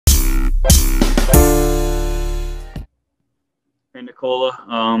Hey,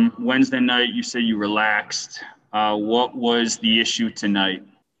 Nikola. Wednesday night, you said you relaxed. What was the issue tonight?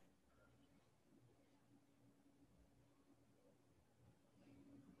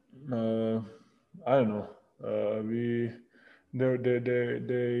 I don't know. They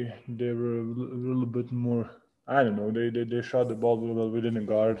were a little bit more. I don't know. They shot the ball really well. We didn't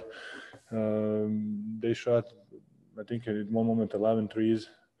guard. They shot, I think at one moment 11 threes.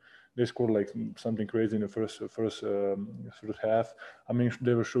 They scored like something crazy in the first half. I mean,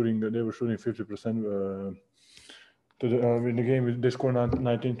 they were shooting 50%. In the game, they scored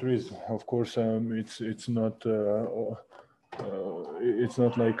 19 threes. Of course, it's not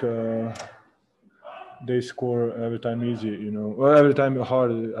like they score every time easy, Well, every time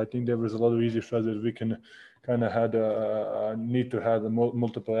hard. I think there was a lot of easy shots that we can kind of had a need to have a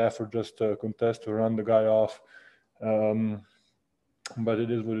multiple effort just to contest to run the guy off. But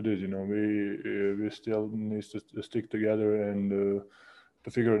it is what it is, We still need to stick together and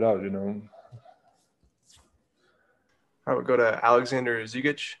to figure it out, I would go to Alexander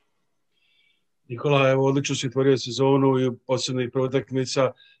Zigic. Nikola, evo, odlično si otvorio sezonu i posebno i prva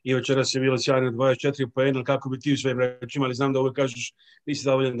utakmica i večeras je bilo sjajno 24 poena. Kako bi ti u svojim rečima, ali znam da uvek kažeš nisi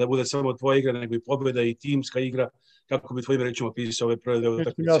zadovoljan da bude samo tvoja igra, nego i pobjeda i timska igra. Kako bi tvojim rečima pisao ove prve dve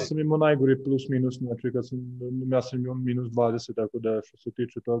utakmice? Ja sam imao najgori plus minus, znači ja sam imao minus 20, tako da što se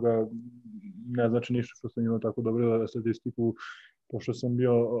tiče toga ne znači ništa što sam imao tako dobro statistiku, pošto sam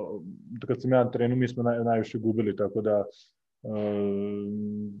bio, kad sam ja trenuo mi smo najviše gubili, tako da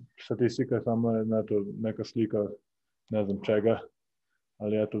statistika je samo neka slika ne znam čega,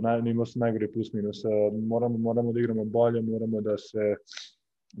 ali eto, imao sam najgore plus minus. Moramo da igramo bolje, moramo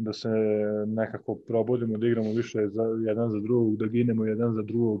da se nekako probudimo, da igramo više jedan za drugog, da ginemo jedan za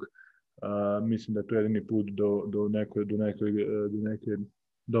drugog. Mislim da je to jedini put do neke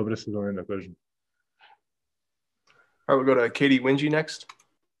dobre sezone, da kažem. All right, we'll go to Katie Wingy next.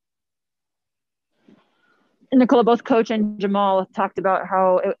 Nikola, both coach and Jamal talked about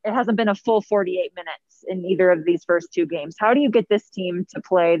how it hasn't been a full 48 minutes in either of these first two games. How do you get this team to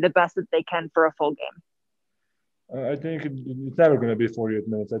play the best that they can for a full game? I think it's never going to be 48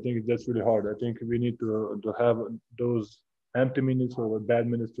 minutes. I think that's really hard. I think we need to have those empty minutes or bad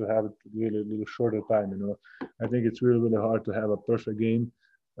minutes to have it really a little shorter time, I think it's really, really hard to have a perfect game.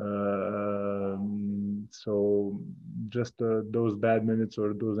 So just those bad minutes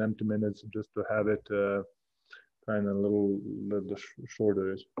or those empty minutes, just to have it kind of a little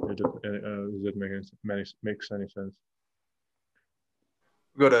shorter. Does that makes any sense?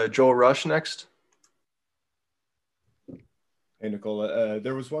 We'll go to Joel Rush next. Hey, Nikola.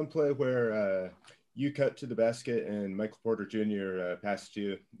 There was one play where you cut to the basket and Michael Porter Jr. passed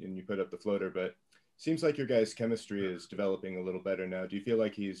you and you put up the floater, but seems like your guys' chemistry is developing a little better now. Do you feel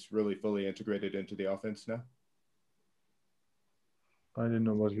like he's really fully integrated into the offense now? I didn't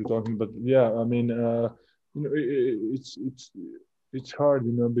know what you're talking about. Yeah, I mean, it's hard,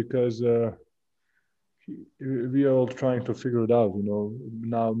 because we are all trying to figure it out,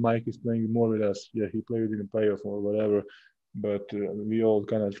 Now Mike is playing more with us. Yeah, he played in the playoff or whatever, but we all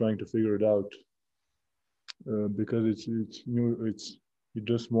kind of trying to figure it out because it's new. It's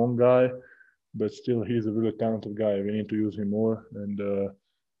just one guy, but still he's a really talented guy. We need to use him more, and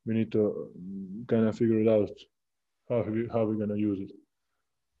we need to kind of figure it out how we're gonna use it.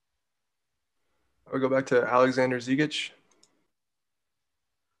 I'll go back to Alexander Zigic.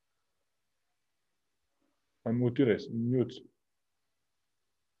 I'm mute.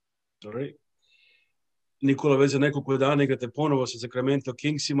 Sorry. Nikola, već za nekoliko dana igrate ponovo sa Sacramento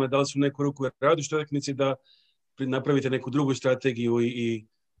Kingsima. Da li su neku ruku radiš u utakmici da napravite neku drugu strategiju i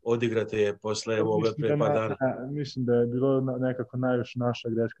odigrate je posle ove pre par dana? Mislim da je bilo nekako najviše naša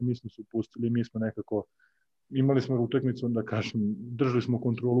greška. Mi smo se upustili, mi smo nekako imali smo utakmicu, da kažem, držali smo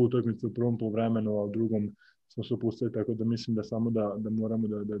kontrolu utakmice u prvom poluvremenu, a u drugom smo se upustili, tako da mislim da samo da moramo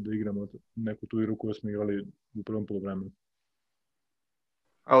da igramo neku tu igru koju smo igrali u prvom poluvremenu.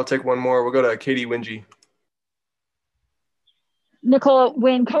 I'll take one more. We'll go to Katie Wingy. Nikola,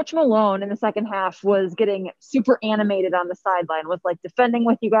 when Coach Malone in the second half was getting super animated on the sideline, was like defending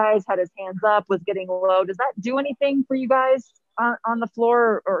with you guys, had his hands up, was getting low, does that do anything for you guys on the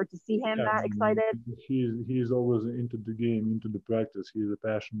floor or to see him that excited? He's always into the game, into the practice. He's a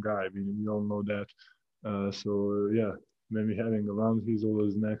passion guy. We all know that. Yeah, when we're having around, he's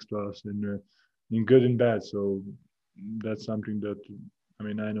always next to us in good and bad. So that's something that,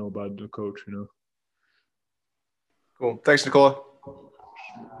 I know about the coach, Cool. Thanks, Nikola.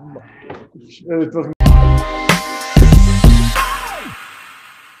 It was